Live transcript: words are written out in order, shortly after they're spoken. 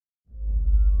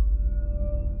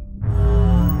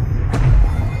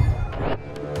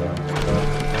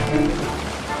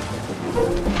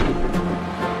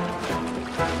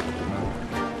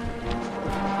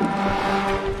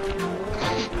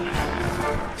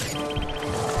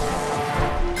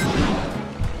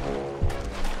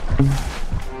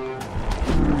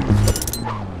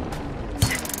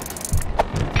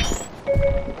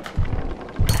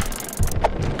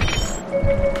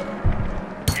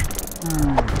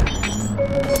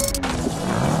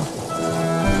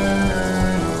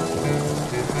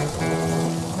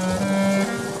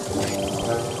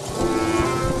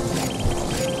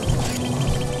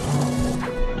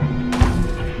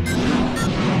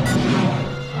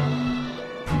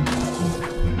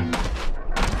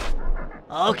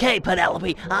Okay,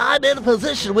 Penelope, I'm in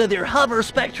position with your hover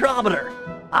spectrometer.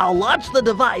 I'll launch the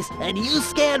device, and you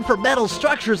scan for metal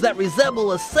structures that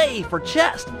resemble a safe or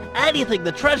chest, anything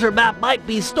the treasure map might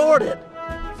be stored in.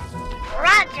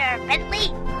 Roger, Bentley.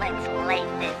 Let's light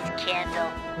this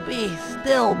candle. Be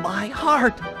still, my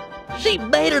heart. She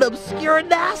made an obscure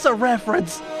NASA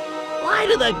reference. Why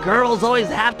do the girls always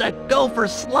have to go for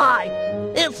Sly?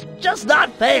 It's just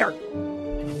not fair.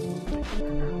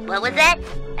 What was that?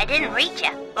 I didn't reach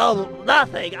you. Oh,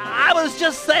 nothing. I was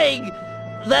just saying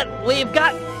that we've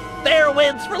got fair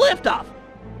winds for liftoff.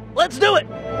 Let's do it.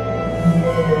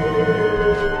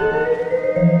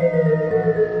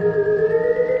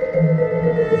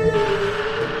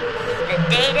 The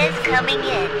data's coming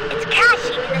in. It's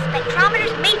caching in the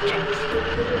spectrometer's matrix.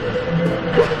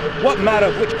 What matter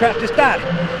of which craft is that?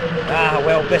 Ah,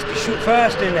 well, best to shoot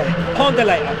first and ponder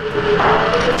later.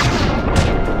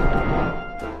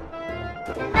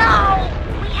 No!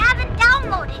 We haven't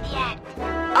downloaded yet.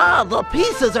 Ah, the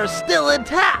pieces are still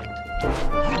intact.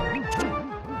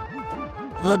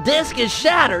 The disk is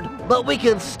shattered, but we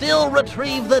can still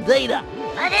retrieve the data.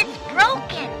 But it's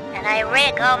broken, and I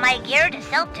rig all my gear to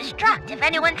self-destruct if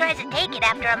anyone tries to take it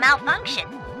after a malfunction.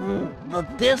 The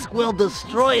disk will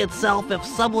destroy itself if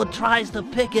someone tries to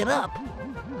pick it up.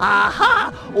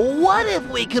 Aha! What if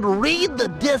we could read the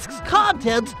disk's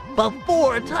contents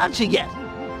before touching it?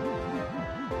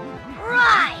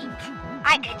 Right!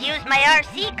 I could use my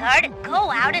RC card and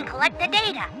go out and collect the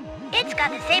data. It's got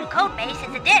the same code base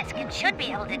as the disk and should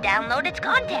be able to download its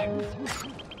contents.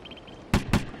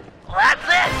 That's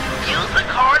it! Use the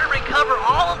car to recover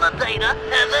all of the data,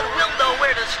 and then we'll know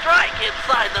where to strike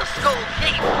inside the Skull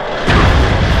Keep.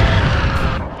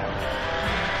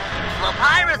 The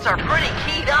pirates are pretty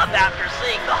keyed up after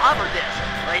seeing the hover disk.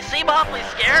 They seem awfully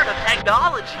scared of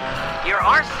technology. Your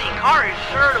RC car is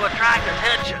sure to attract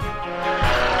attention.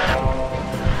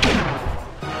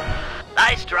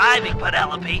 Nice driving,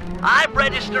 Penelope. I'm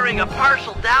registering a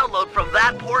partial download from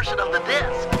that portion of the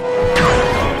disk.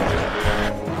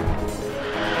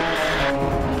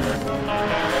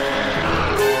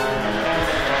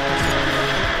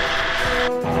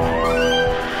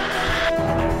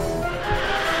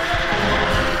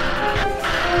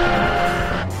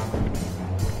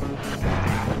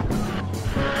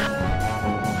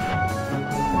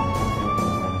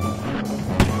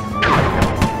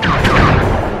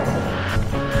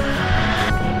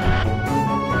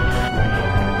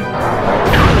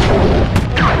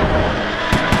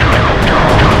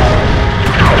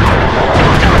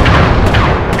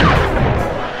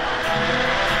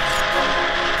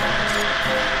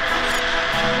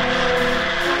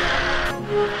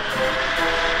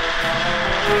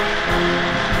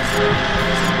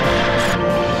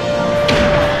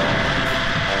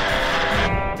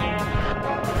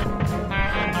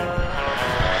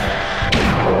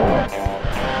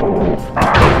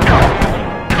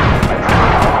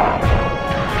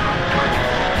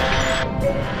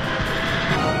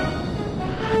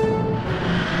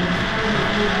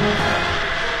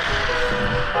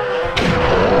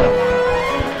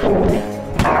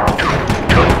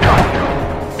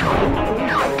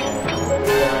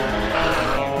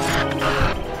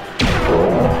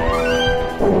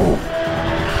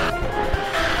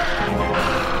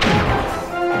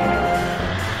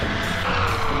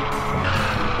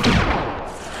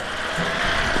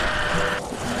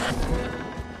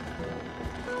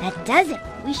 That does it.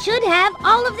 We should have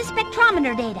all of the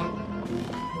spectrometer data.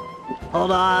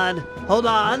 Hold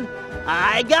on.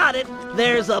 I got it.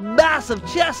 There's a massive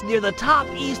chest near the top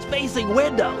east-facing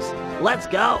windows. Let's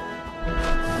go.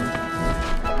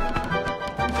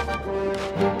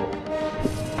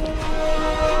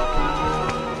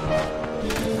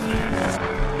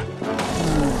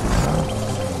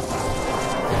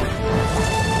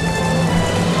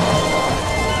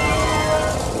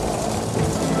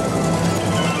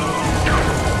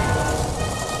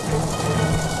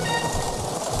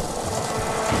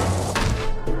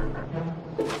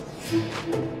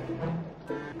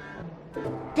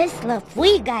 This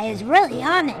LaFouille guy is really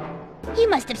on it. He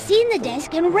must have seen the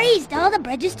disk and raised all the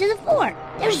bridges to the fort.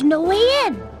 There's no way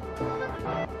in.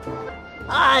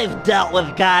 I've dealt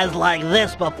with guys like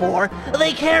this before.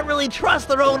 They can't really trust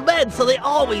their own men, so they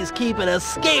always keep an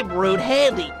escape route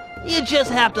handy. You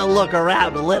just have to look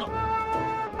around a little.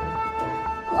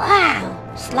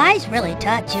 Wow, Sly's really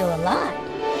taught you a lot.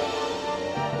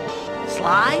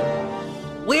 Sly?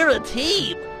 We're a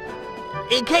team.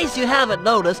 In case you haven't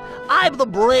noticed, I'm the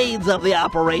brains of the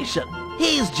operation.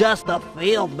 He's just the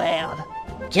field man.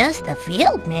 Just the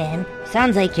field man?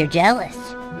 Sounds like you're jealous.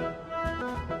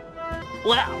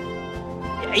 Well,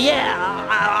 Yeah,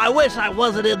 I wish I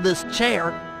wasn't in this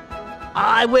chair.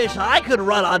 I wish I could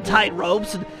run on tight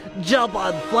ropes and jump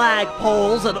on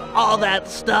flagpoles and all that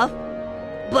stuff.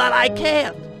 But I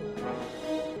can't.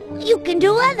 You can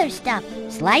do other stuff.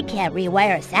 Sly can't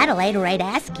rewire a satellite or write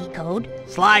ASCII code.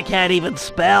 Sly can't even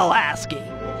spell ASCII.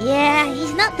 Yeah,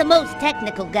 he's not the most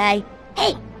technical guy.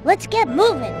 Hey, let's get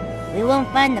moving. We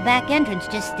won't find the back entrance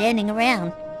just standing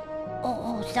around.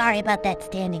 Oh, sorry about that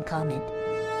standing comment.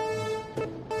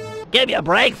 Give me a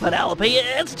break, Penelope.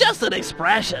 It's just an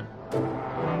expression.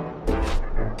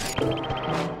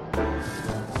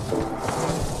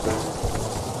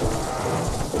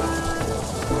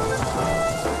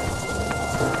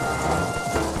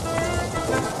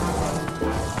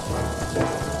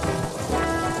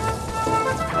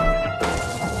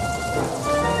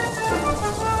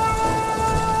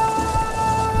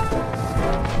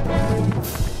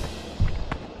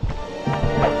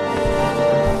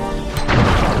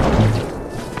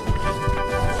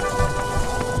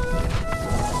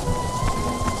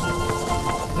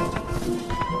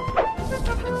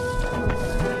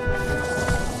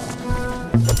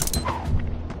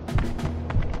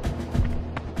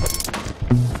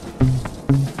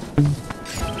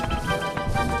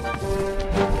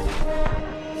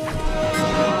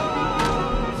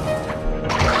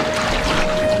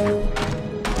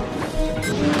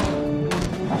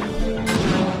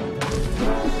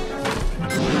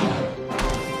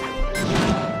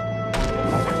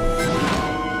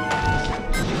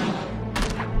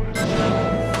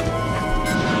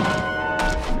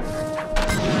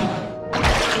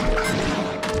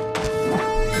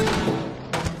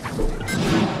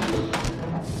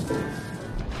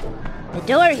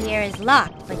 The door here is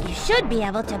locked, but you should be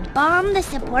able to bomb the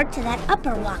support to that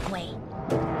upper walkway.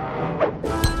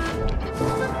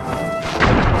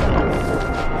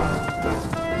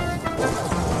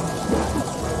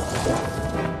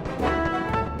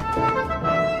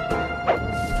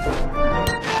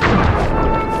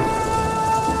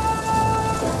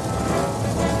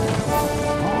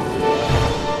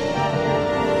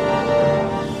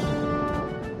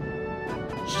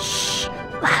 Shh!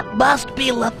 That must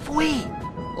be Lafouille.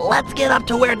 Let's get up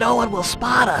to where no one will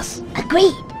spot us.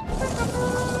 Agreed.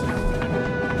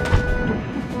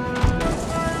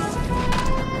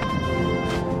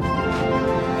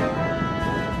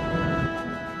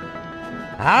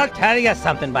 I'll tell you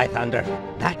something, by thunder.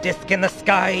 That disc in the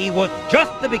sky was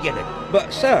just the beginning.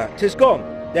 But, sir, 'tis gone.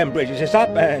 Them bridges is up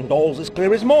and all's as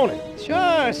clear as morning. Sure.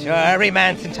 Every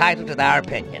man's entitled to their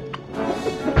opinion.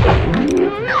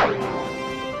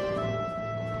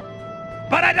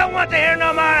 But I don't want to hear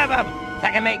no more of him.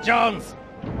 Second Mate Jones.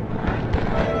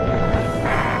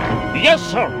 Yes,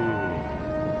 sir.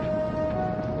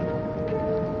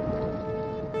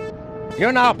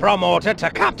 You're now promoted to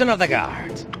Captain of the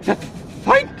Guard.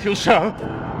 Thank you, sir.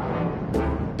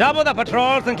 Double the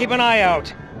patrols and keep an eye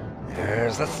out.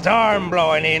 There's a storm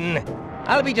blowing in.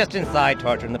 I'll be just inside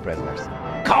torturing the prisoners.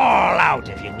 Call out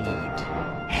if you need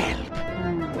help.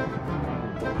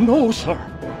 No, sir.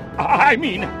 I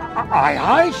mean,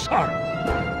 aye, sir.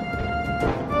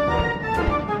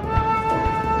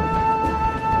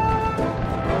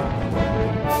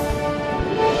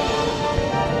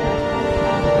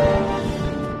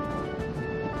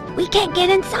 We can't get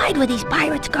inside with these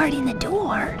pirates guarding the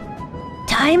door.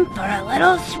 Time for a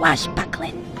little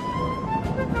swashbuckling.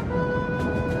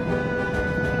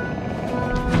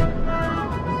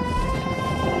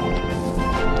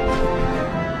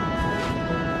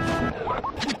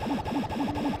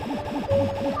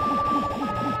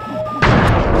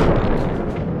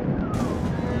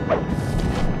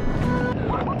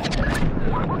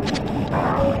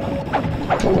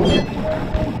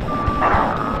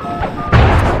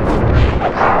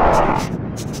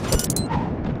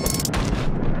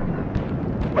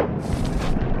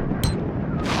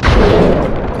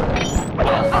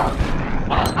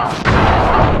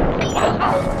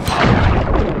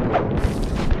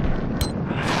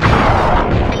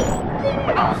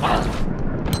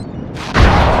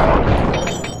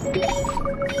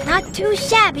 Not too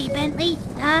shabby, Bentley.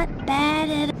 Not bad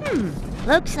at all.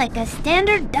 Looks like a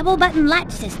standard double-button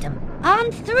latch system.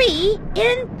 On 3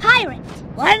 in pirate.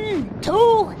 1,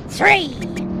 2, 3.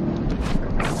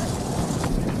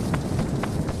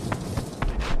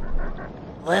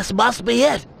 This must be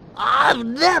it. I've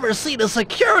never seen a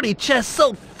security chest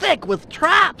so thick with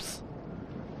traps.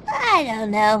 I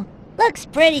don't know. Looks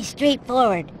pretty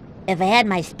straightforward. If I had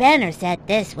my spanner set,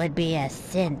 this would be a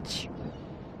cinch.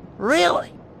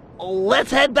 Really?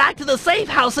 Let's head back to the safe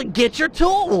house and get your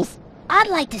tools. I'd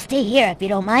like to stay here if you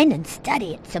don't mind and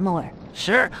study it some more.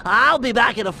 Sure, I'll be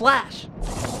back in a flash.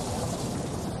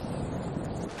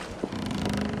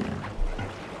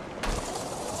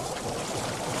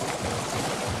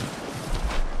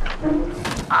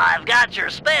 I've got your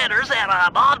spanners and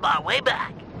I'm on my way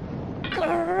back.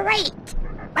 Great!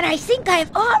 But I think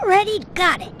I've already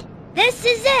got it. This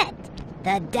is it!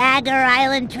 The Dagger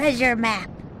Island treasure map.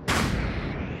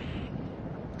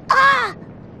 Ah!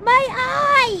 My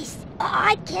eyes! Oh,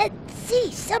 I can't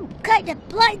see. Some kind of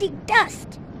blinding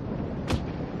dust.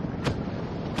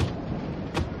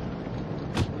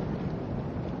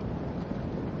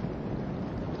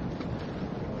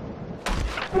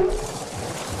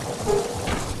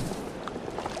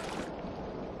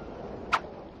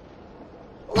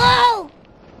 Whoa!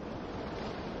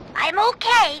 I'm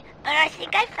okay, but I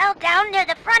think I fell down near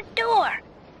the front door.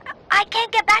 I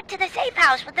can't get back to the safe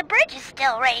house with the bridge is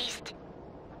still raised.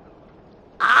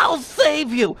 I'll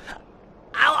save you.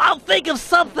 I'll think of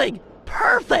something.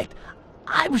 Perfect.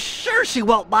 I'm sure she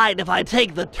won't mind if I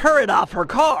take the turret off her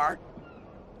car.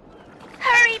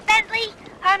 Hurry, Bentley.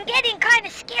 I'm getting kind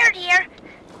of scared here.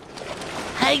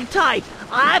 Hang tight.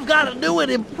 I've got a new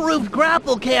and improved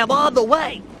grapple cam on the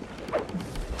way.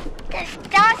 This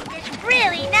dust is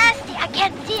really nasty. I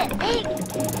can't see a thing.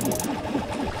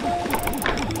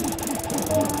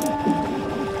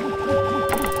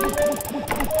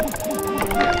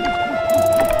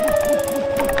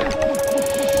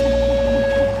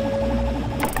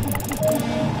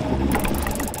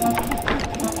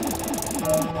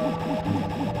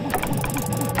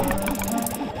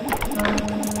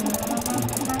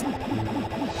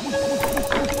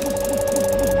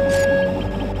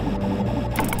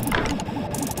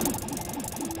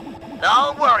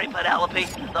 Don't worry, Penelope.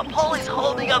 The pulleys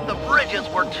holding up the bridges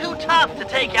were too tough to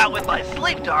take out with my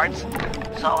sleep darts,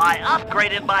 so I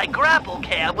upgraded my grapple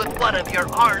cam with one of your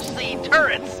RC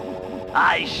turrets.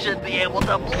 I should be able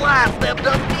to blast them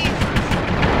to pieces.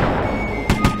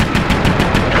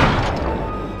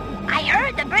 I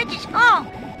heard the bridges fall,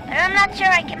 but I'm not sure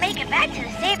I can make it back to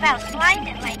the safe house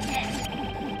blinded like this.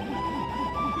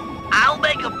 I'll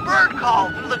make a bird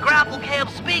call through the grapple cam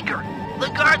speaker. The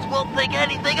guards won't think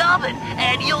anything of it,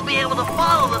 and you'll be able to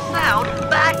follow the sound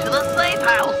back to the safe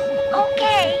house.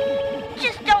 Okay.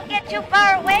 Just don't get too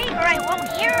far away or I won't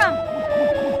hear them.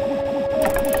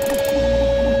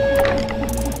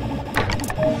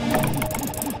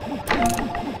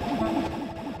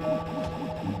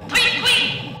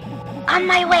 On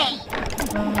my way.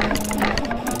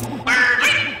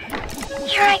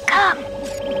 Here I come.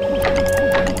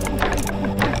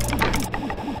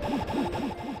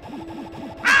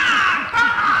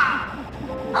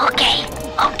 Okay,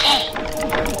 okay.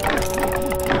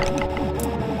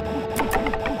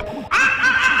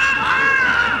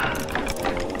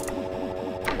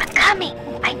 I'm coming.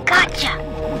 I gotcha.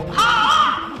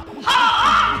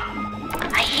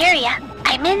 I hear ya.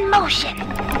 I'm in motion.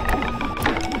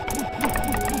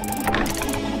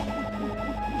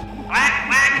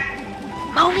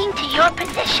 Moving to your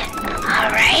position. All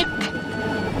right.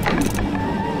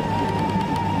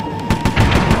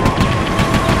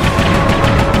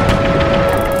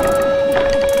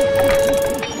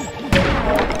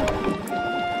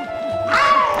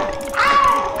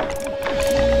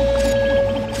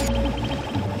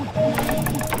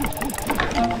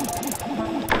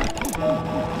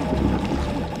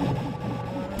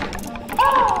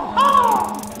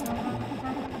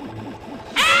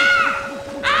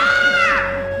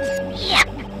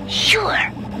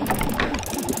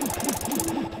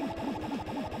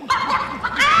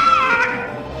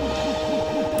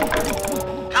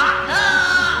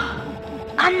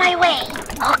 On my way.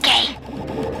 Okay.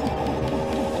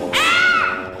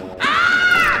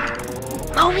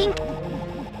 Moving.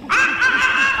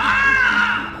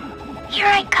 Here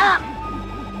I come.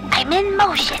 I'm in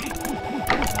motion.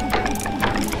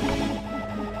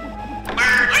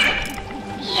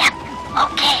 Yep.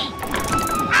 Okay.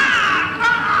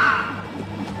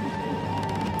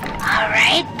 All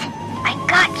right. I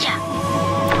gotcha.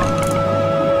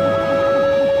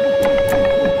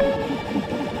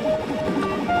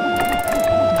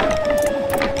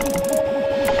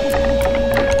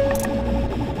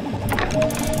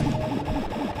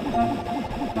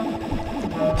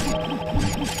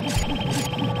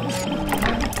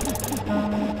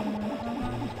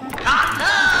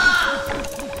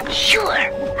 Sure,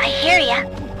 I hear ya.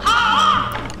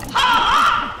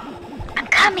 I'm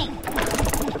coming.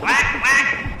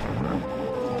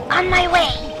 On my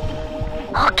way.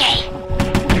 Okay.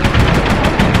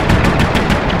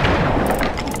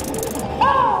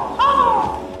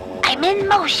 I'm in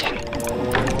motion.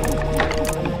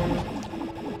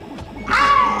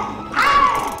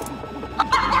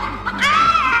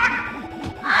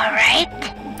 All right,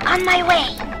 on my way.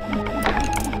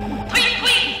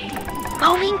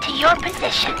 Moving to your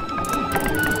position.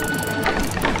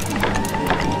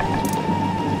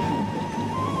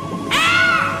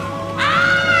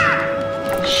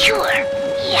 Sure.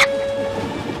 Yep.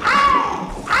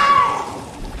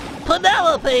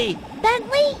 Penelope!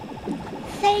 Bentley?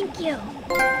 Thank you.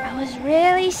 I was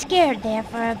really scared there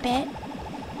for a bit.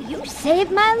 You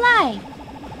saved my life.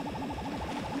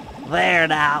 There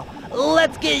now.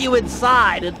 Let's get you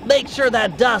inside and make sure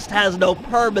that dust has no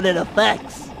permanent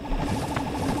effects.